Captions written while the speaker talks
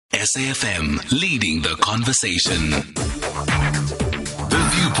SAFM, leading the conversation. The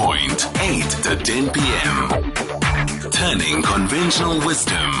Viewpoint, 8 to 10 p.m. Turning conventional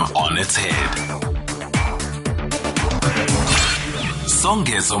wisdom on its head.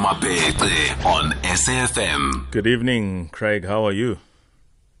 Songezo Mapete on SAFM. Good evening, Craig. How are you?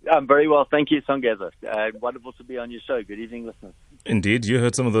 I'm very well, thank you, Songezo. Wonderful to be on your show. Good evening, listeners. Indeed. You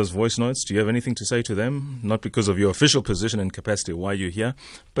heard some of those voice notes. Do you have anything to say to them? Not because of your official position and capacity, why you're here,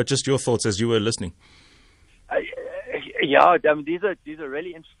 but just your thoughts as you were listening. Yeah, I mean, these are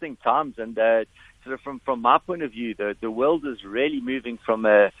really interesting times, and sort of from my point of view, the world is really moving from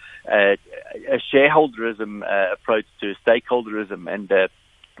a shareholderism approach to stakeholderism, and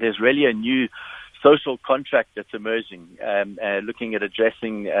there's really a new social contract that's emerging, looking at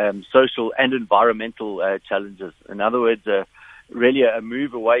addressing social and environmental challenges. In other words, really a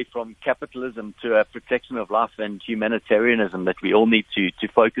move away from capitalism to a protection of life and humanitarianism that we all need to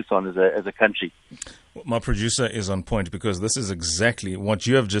focus on as a country. My producer is on point, because this is exactly what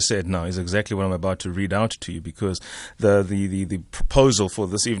you have just said now is exactly what I'm about to read out to you, because the proposal for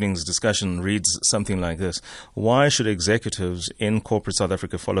this evening's discussion reads something like this. Why should executives in corporate South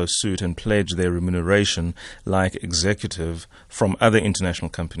Africa follow suit and pledge their remuneration like executive from other international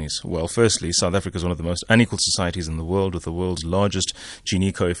companies? Well, firstly, South Africa is one of the most unequal societies in the world, with the world's largest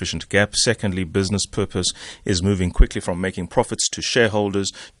Gini coefficient gap. Secondly, business purpose is moving quickly from making profits to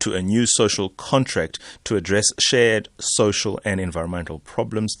shareholders to a new social contract to address shared social and environmental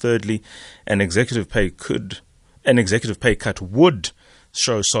problems. Thirdly, an executive pay cut would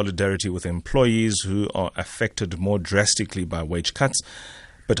show solidarity with employees who are affected more drastically by wage cuts.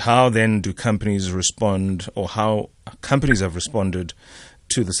 But how then do companies respond, or how companies have responded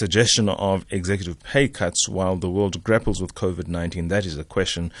to the suggestion of executive pay cuts while the world grapples with COVID-19? That is the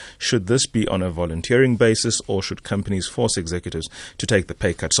question. Should this be on a volunteering basis, or should companies force executives to take the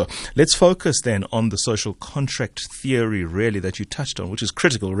pay cut? So let's focus then on the social contract theory, really, that you touched on, which is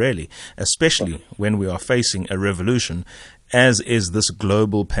critical, really, especially when we are facing a revolution, as is this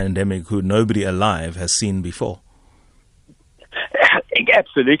global pandemic who nobody alive has seen before.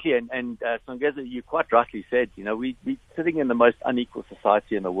 Absolutely, and Songezo, you quite rightly said, we're sitting in the most unequal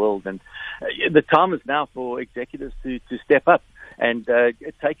society in the world, and the time is now for executives to step up, and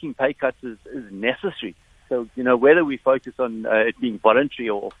taking pay cuts is necessary. So, whether we focus on it being voluntary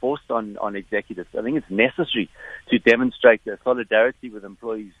or forced on executives, I think it's necessary to demonstrate solidarity with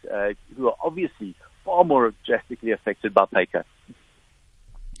employees who are obviously far more drastically affected by pay cuts.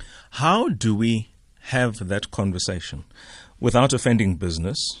 How do we have that conversation without offending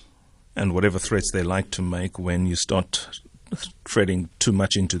business and whatever threats they like to make when you start treading too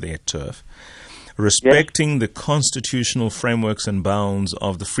much into their turf, respecting the constitutional frameworks and bounds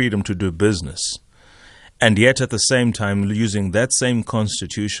of the freedom to do business, and yet at the same time using that same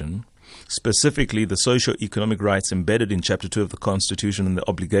constitution, specifically the socio-economic rights embedded in Chapter 2 of the Constitution and the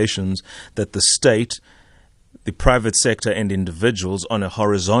obligations that the state, the private sector and individuals on a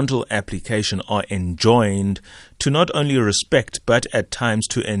horizontal application are enjoined to not only respect but at times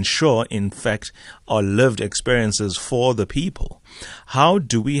to ensure, in fact, are lived experiences for the people. How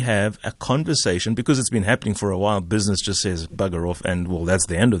do we have a conversation? Because it's been happening for a while. Business just says bugger off, and well, that's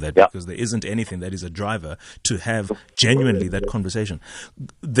the end of that, because there isn't anything that is a driver to have genuinely that conversation.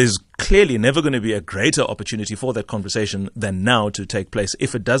 There's clearly never going to be a greater opportunity for that conversation than now to take place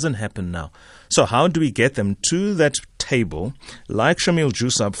if it doesn't happen now. So how do we get them to that table? Like Shamil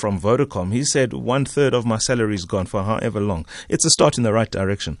Jusab from Vodacom, he said 1/3 of my salary is gone for however long. It's a start in the right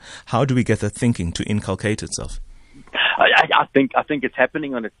direction. How do we get that thinking to inculcate itself? I think it's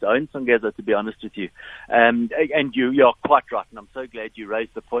happening on its own, Songezo, to be honest with you. And you're quite right, and I'm so glad you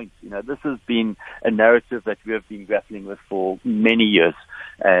raised the point. This has been a narrative that we have been grappling with for many years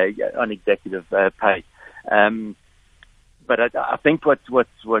on executive pay. But I think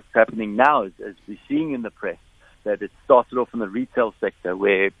what's happening now is we're seeing in the press that it started off in the retail sector,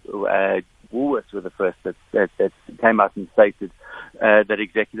 where Woolworths were the first that came out and stated that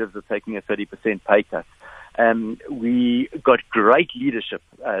executives are taking a 30% pay cut. We got great leadership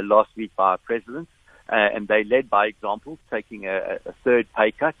last week by our president, and they led by example, taking a third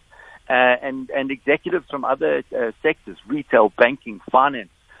pay cut. And executives from other sectors, retail, banking, finance,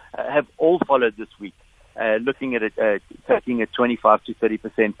 have all followed this week, looking at it, taking a 25 to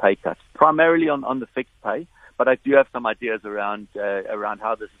 30% pay cut, primarily on the fixed pay. But I do have some ideas around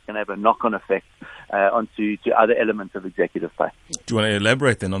how this is going to have a knock-on effect onto other elements of executive pay. Do you want to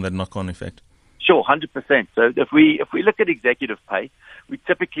elaborate then on that knock-on effect? Sure, 100%. So if we look at executive pay, we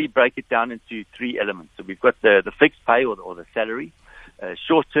typically break it down into three elements. So we've got the fixed pay or the salary,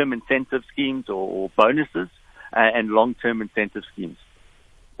 short-term incentive schemes or bonuses, and long-term incentive schemes.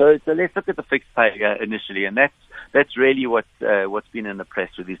 So let's look at the fixed pay initially, and that's really what's been in the press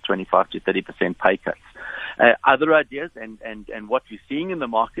with these 25 to 30% pay cuts. Other ideas and what we're seeing in the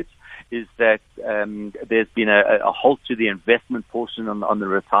market is that there's been a halt to the investment portion on the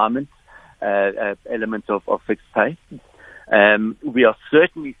retirement element of fixed pay. We are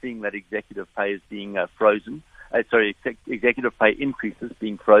certainly seeing that executive pay is being frozen. Executive pay increases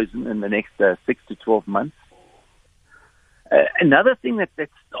being frozen in the next 6 to 12 months. Another thing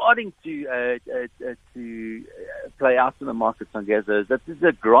that's starting to play out in the market, Songeza, is that there's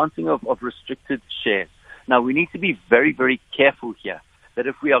a granting of restricted shares. Now, we need to be very, very careful here that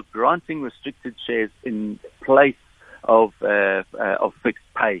if we are granting restricted shares in place of fixed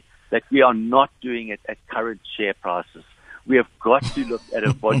pay, that we are not doing it at current share prices. We have got to look at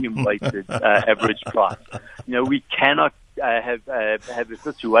a volume-weighted average price. We cannot have a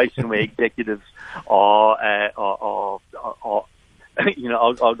situation where executives are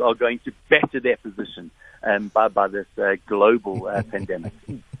going to better their position by this global pandemic.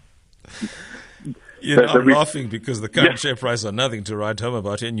 I'm laughing because the current share price are nothing to write home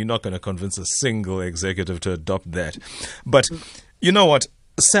about, and you're not going to convince a single executive to adopt that. But you know what?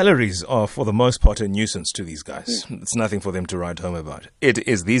 Salaries are, for the most part, a nuisance to these guys. It's nothing for them to write home about. It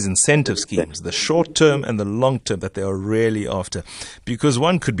is these incentive schemes, the short term and the long term, that they are really after. Because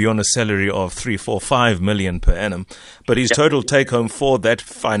one could be on a salary of 3, 4, 5 million per annum, but his total take home for that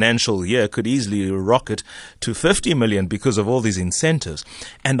financial year could easily rocket to 50 million because of all these incentives.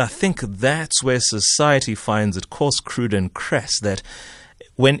 And I think that's where society finds it coarse, crude, and crass, that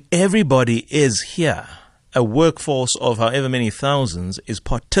when everybody is here, a workforce of however many thousands is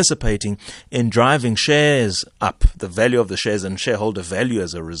participating in driving shares up, the value of the shares and shareholder value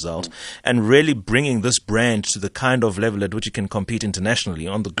as a result, and really bringing this brand to the kind of level at which it can compete internationally,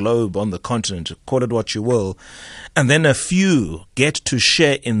 on the globe, on the continent, call it what you will. And then a few get to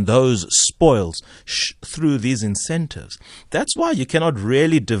share in those spoils through these incentives. That's why you cannot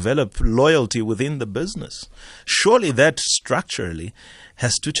really develop loyalty within the business. Surely that structurally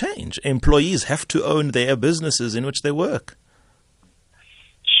has to change. Employees have to own their businesses in which they work.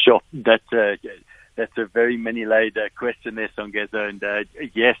 Sure. That's a very many-layered question there, Songeza. And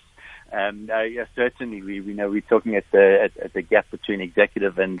yes, certainly we know we're talking at the gap between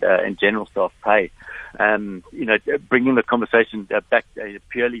executive and general staff pay. Bringing the conversation back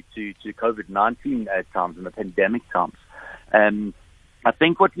purely to COVID-19 times and the pandemic times. I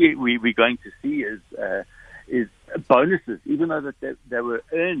think what we're going to see is bonuses, even though that they were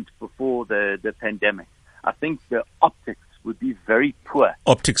earned before the pandemic. I think the optics would be very poor.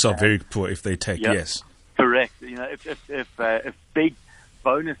 Optics are very poor if they take, yes. Correct. If big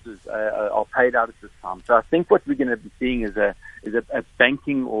bonuses are paid out at this time. So I think what we're going to be seeing is a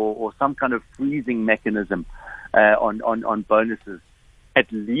banking or some kind of freezing mechanism on bonuses,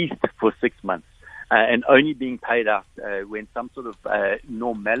 at least for 6 months. And only being paid out when some sort of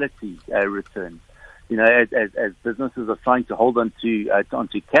normality returns. As businesses are trying to hold on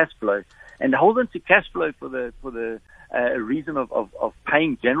to cash flow, and hold on to cash flow for the reason of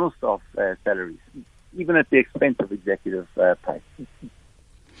paying general staff salaries, even at the expense of executive pay.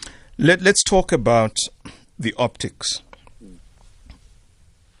 Let's talk about the optics.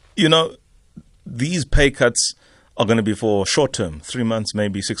 These pay cuts are going to be for short term, 3 months,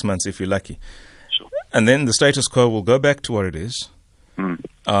 maybe 6 months if you're lucky. Sure. And then the status quo will go back to what it is.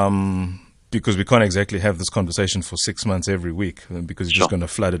 Because we can't exactly have this conversation for 6 months every week, because it's just going to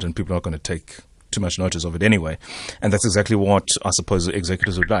flood it and people are not going to take too much notice of it anyway. And that's exactly what I suppose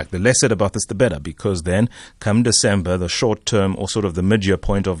executives would like. The less said about this, the better, because then come December, the short term or sort of the mid-year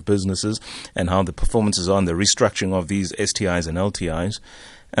point of businesses and how the performances are and the restructuring of these STIs and LTIs,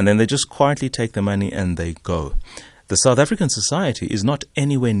 and then they just quietly take the money and they go. The South African society is not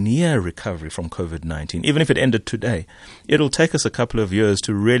anywhere near recovery from COVID-19. Even if it ended today, it'll take us a couple of years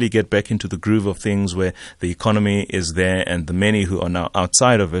to really get back into the groove of things where the economy is there and the many who are now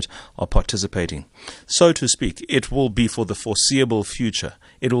outside of it are participating. So to speak, it will be for the foreseeable future.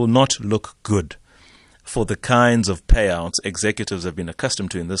 It will not look good for the kinds of payouts executives have been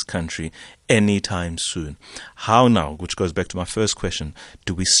accustomed to in this country anytime soon. How now, which goes back to my first question,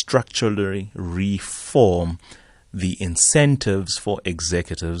 do we structurally reform the incentives for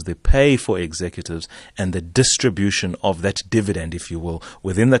executives, the pay for executives, and the distribution of that dividend, if you will,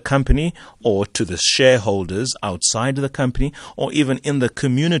 within the company or to the shareholders outside the company, or even in the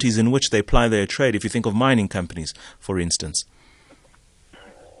communities in which they ply their trade, if you think of mining companies, for instance?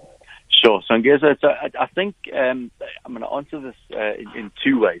 Sure. So, I think I'm going to answer this in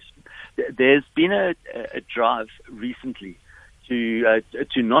two ways. There's been a drive recently to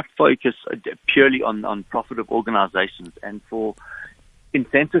not focus purely on profitable organizations and for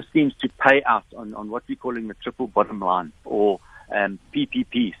incentive schemes to pay out on what we're calling the triple bottom line, or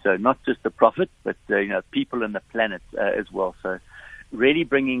PPP. So not just the profit, but people and the planet as well. So really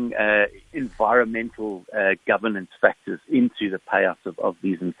bringing environmental governance factors into the payouts of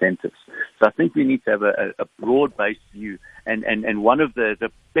these incentives. So I think we need to have a broad-based view, and one of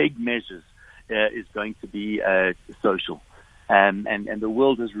the big measures is going to be social. And the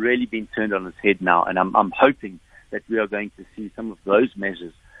world has really been turned on its head now, and I'm hoping that we are going to see some of those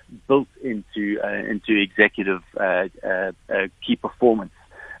measures built into executive key performance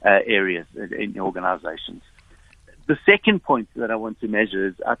areas in organizations. The second point that I want to measure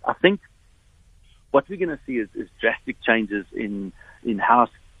is I think what we're going to see is drastic changes in how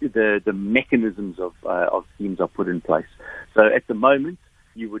the mechanisms of schemes are put in place. So at the moment,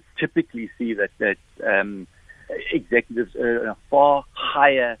 you would typically see that executives earn a far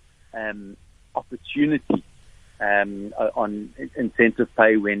higher opportunity on incentive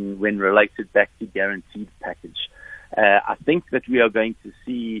pay when related back to guaranteed package. I think that we are going to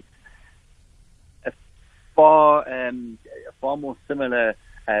see a far more similar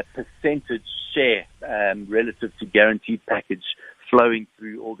percentage share relative to guaranteed package flowing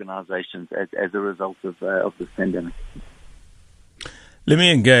through organizations as a result of this pandemic. Let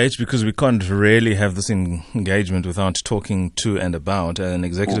me engage, because we can't really have this engagement without talking to and about an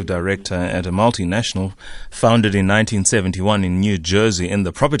executive director at a multinational founded in 1971 in New Jersey in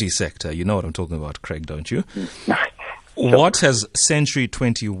the property sector. You know what I'm talking about, Craig, don't you? What has Century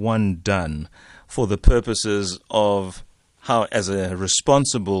 21 done for the purposes of how, as a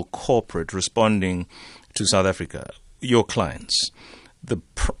responsible corporate responding to South Africa, your clients, the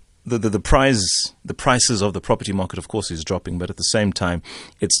prices of the property market, of course, is dropping, but at the same time,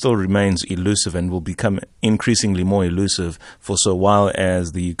 it still remains elusive and will become increasingly more elusive for so while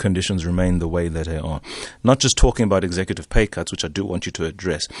as the conditions remain the way that they are. Not just talking about executive pay cuts, which I do want you to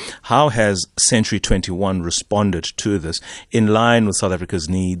address. How has Century 21 responded to this in line with South Africa's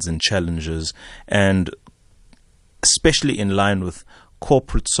needs and challenges, and especially in line with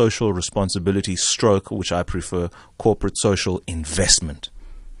corporate social responsibility stroke, which I prefer, corporate social investment?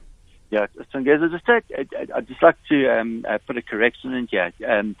 Yeah, Songeza, I'd just like to put a correction in here.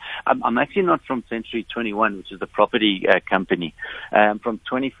 I'm actually not from Century 21, which is a property company. I'm from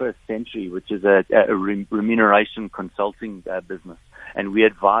 21st Century, which is a remuneration consulting business, and we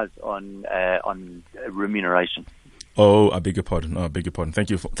advise on remuneration. Oh, I beg your pardon. Thank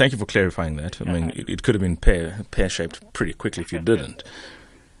you for clarifying that. I mean, it could have been pear-shaped pretty quickly if you didn't.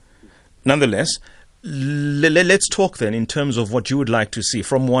 Nonetheless, let's talk then in terms of what you would like to see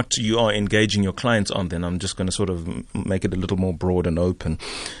from what you are engaging your clients on. Then I'm just going to sort of make it a little more broad and open.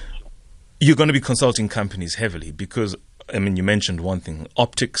 You're going to be consulting companies heavily because, I mean, you mentioned one thing.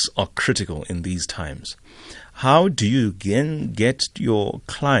 Optics are critical in these times. How do you again get your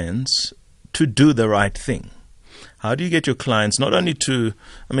clients to do the right thing? How do you get your clients not only to,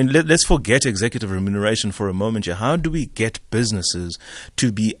 I mean, let's forget executive remuneration for a moment here. How do we get businesses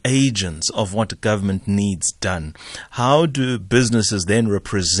to be agents of what government needs done? How do businesses then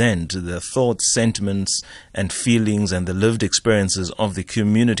represent the thoughts, sentiments, and feelings and the lived experiences of the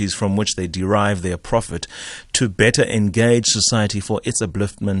communities from which they derive their profit to better engage society for its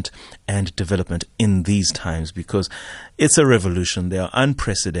upliftment and development in these times? Because it's a revolution. They are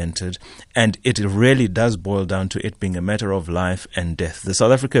unprecedented, and it really does boil down to it being a matter of life and death. The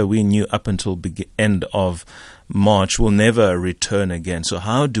South Africa we knew up until end of March will never return again. So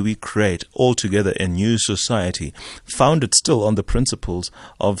how do we create altogether a new society founded still on the principles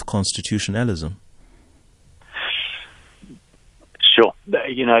of constitutionalism? Sure.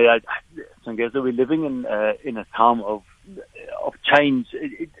 You know, Songeza, we're living in a time of change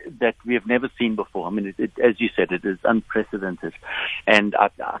that we have never seen before. I mean, as you said, it is unprecedented. And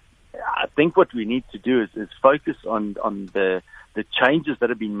I think what we need to do is focus on the changes that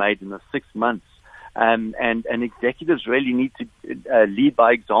have been made in the 6 months. And executives really need to lead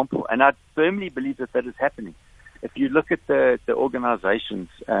by example. And I firmly believe that is happening. If you look at the organizations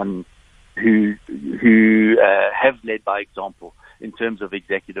who have led by example in terms of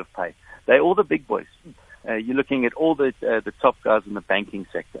executive pay, they're all the big boys. You're looking at all the top guys in the banking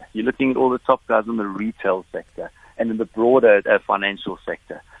sector. You're looking at all the top guys in the retail sector and in the broader financial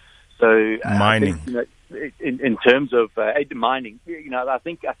sector. So mining. I think, in terms of mining, I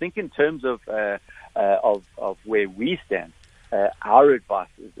think in terms of where we stand, our advice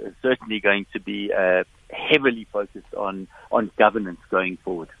is certainly going to be heavily focused on governance going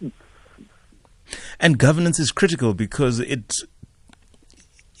forward. And governance is critical because it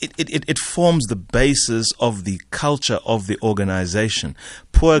forms the basis of the culture of the organization.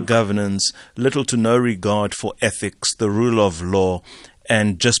 Poor governance, little to no regard for ethics, the rule of law,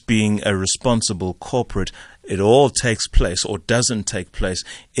 and just being a responsible corporate. It all takes place or doesn't take place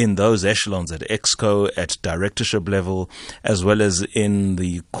in those echelons at Exco, at directorship level, as well as in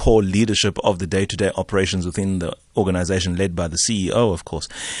the core leadership of the day-to-day operations within the organization led by the CEO, of course.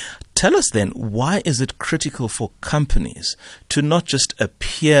 Tell us then, why is it critical for companies to not just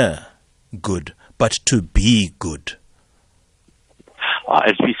appear good, but to be good?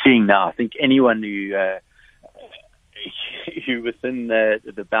 As we're seeing now, I think anyone who within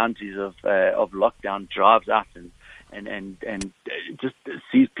the boundaries of lockdown drives out and just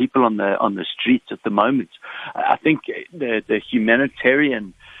sees people on the streets at the moment. I think the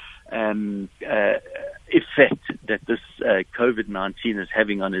humanitarian effect that this COVID-19 is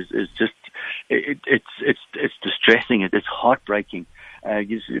having on is just it's distressing. It's heartbreaking.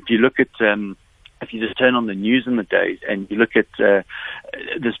 If you look at if you just turn on the news in the days and you look at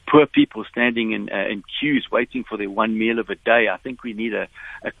there's poor people standing in queues waiting for their one meal of a day, I think we need a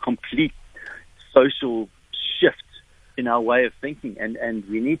complete social shift in our way of thinking, and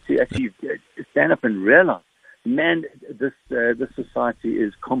we need to actually stand up and realize, man, this society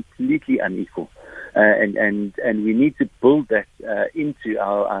is completely unequal, and we need to build that into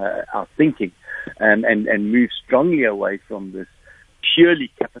our thinking, and move strongly away from this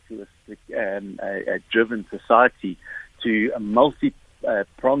purely capitalistic driven society to a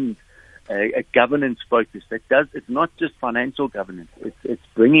multi-pronged governance focus that it's not just financial governance, it's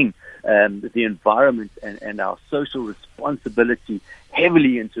bringing the environment and our social responsibility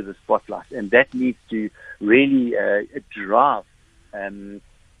heavily into the spotlight, and that needs to really drive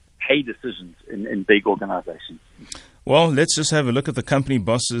pay decisions in big organizations. Well, let's just have a look at the company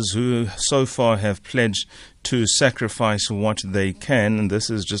bosses who so far have pledged to sacrifice what they can, and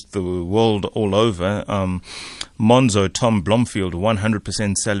this is just the world all over. Monzo, Tom Blomfield,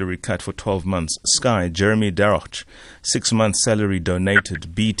 100% salary cut for 12 months. Sky, Jeremy Darroch, 6 months salary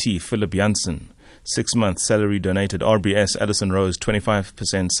donated. BT, Philip Janssen, 6 months salary donated. RBS, Addison Rose,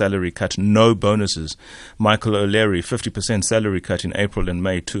 25% salary cut, no bonuses. Michael O'Leary, 50% salary cut in April and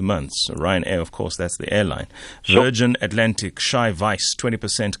May, 2 months. Ryanair, of course, that's the airline. Sure. Virgin Atlantic, Shy Vice,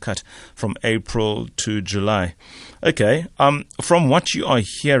 20% cut from April to July. Okay, from what you are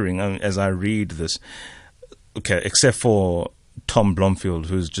hearing as I read this, okay, except for Tom Blomfield,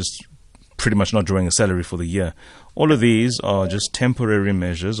 who's just pretty much not drawing a salary for the year, all of these are just temporary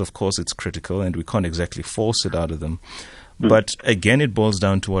measures. Of course, it's critical and we can't exactly force it out of them. But again, it boils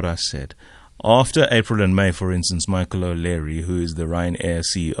down to what I said. After April and May, for instance, Michael O'Leary, who is the Ryanair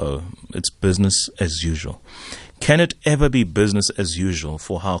CEO, it's business as usual. Can it ever be business as usual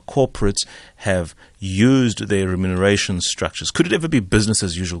for how corporates have used their remuneration structures? Could it ever be business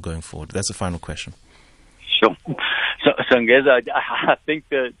as usual going forward? That's the final question. Sure. So Ngeza, I think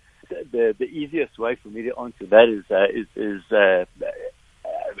that the easiest way for me to answer that is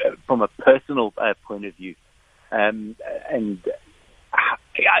from a personal point of view, and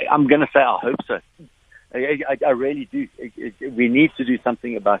I'm going to say I hope so. I really do. We need to do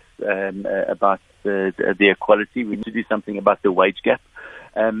something about the equality. We need to do something about the wage gap.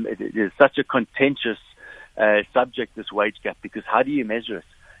 It is such a contentious subject, this wage gap, because how do you measure it?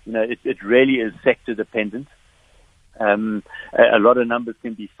 You know, it really is sector dependent. A lot of numbers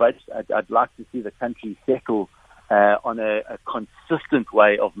can be fudged. I'd like to see the country settle on a consistent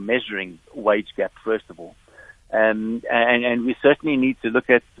way of measuring wage gap, first of all, and we certainly need to look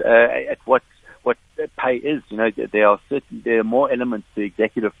at what pay is. You know, there are more elements to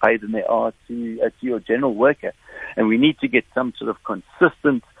executive pay than there are to your general worker, and we need to get some sort of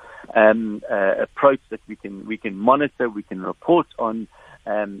consistent approach that we can monitor, we can report on,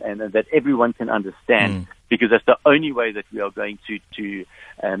 and that everyone can understand. Because that's the only way that we are going to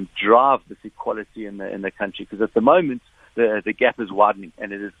drive this equality in the country. Because at the moment, the gap is widening,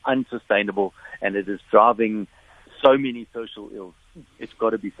 and it is unsustainable, and it is driving so many social ills. It's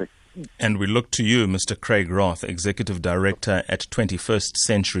got to be fixed. And we look to you, Mr. Craig Raath, Executive Director at 21st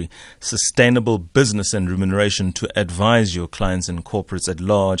Century Sustainable Business and Remuneration, to advise your clients and corporates at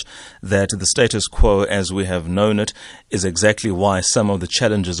large that the status quo as we have known it is exactly why some of the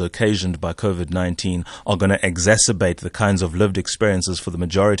challenges occasioned by COVID-19 are going to exacerbate the kinds of lived experiences for the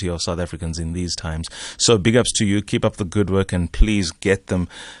majority of South Africans in these times. So big ups to you. Keep up the good work, and please get them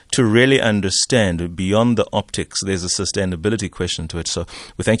to really understand beyond the optics. There's a sustainability question to it. So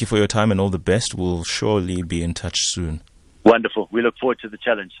we thank you for your time and all the best. We'll surely be in touch soon. Wonderful. We look forward to the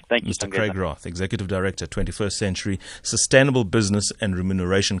challenge. Thank you, Mr. Craig Raath, Executive Director, 21st Century Sustainable Business and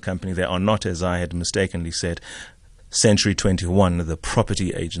Remuneration Company. They are not, as I had mistakenly said, Century 21, the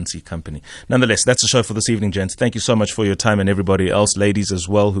property agency company. Nonetheless, that's the show for this evening, gents. Thank you so much for your time, and everybody else, ladies as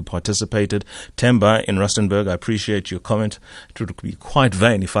well, who participated. Temba in Rustenburg, I appreciate your comment. It would be quite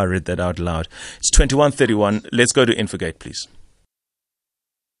vain if I read that out loud. It's 21:31. Let's go to Infogate, please.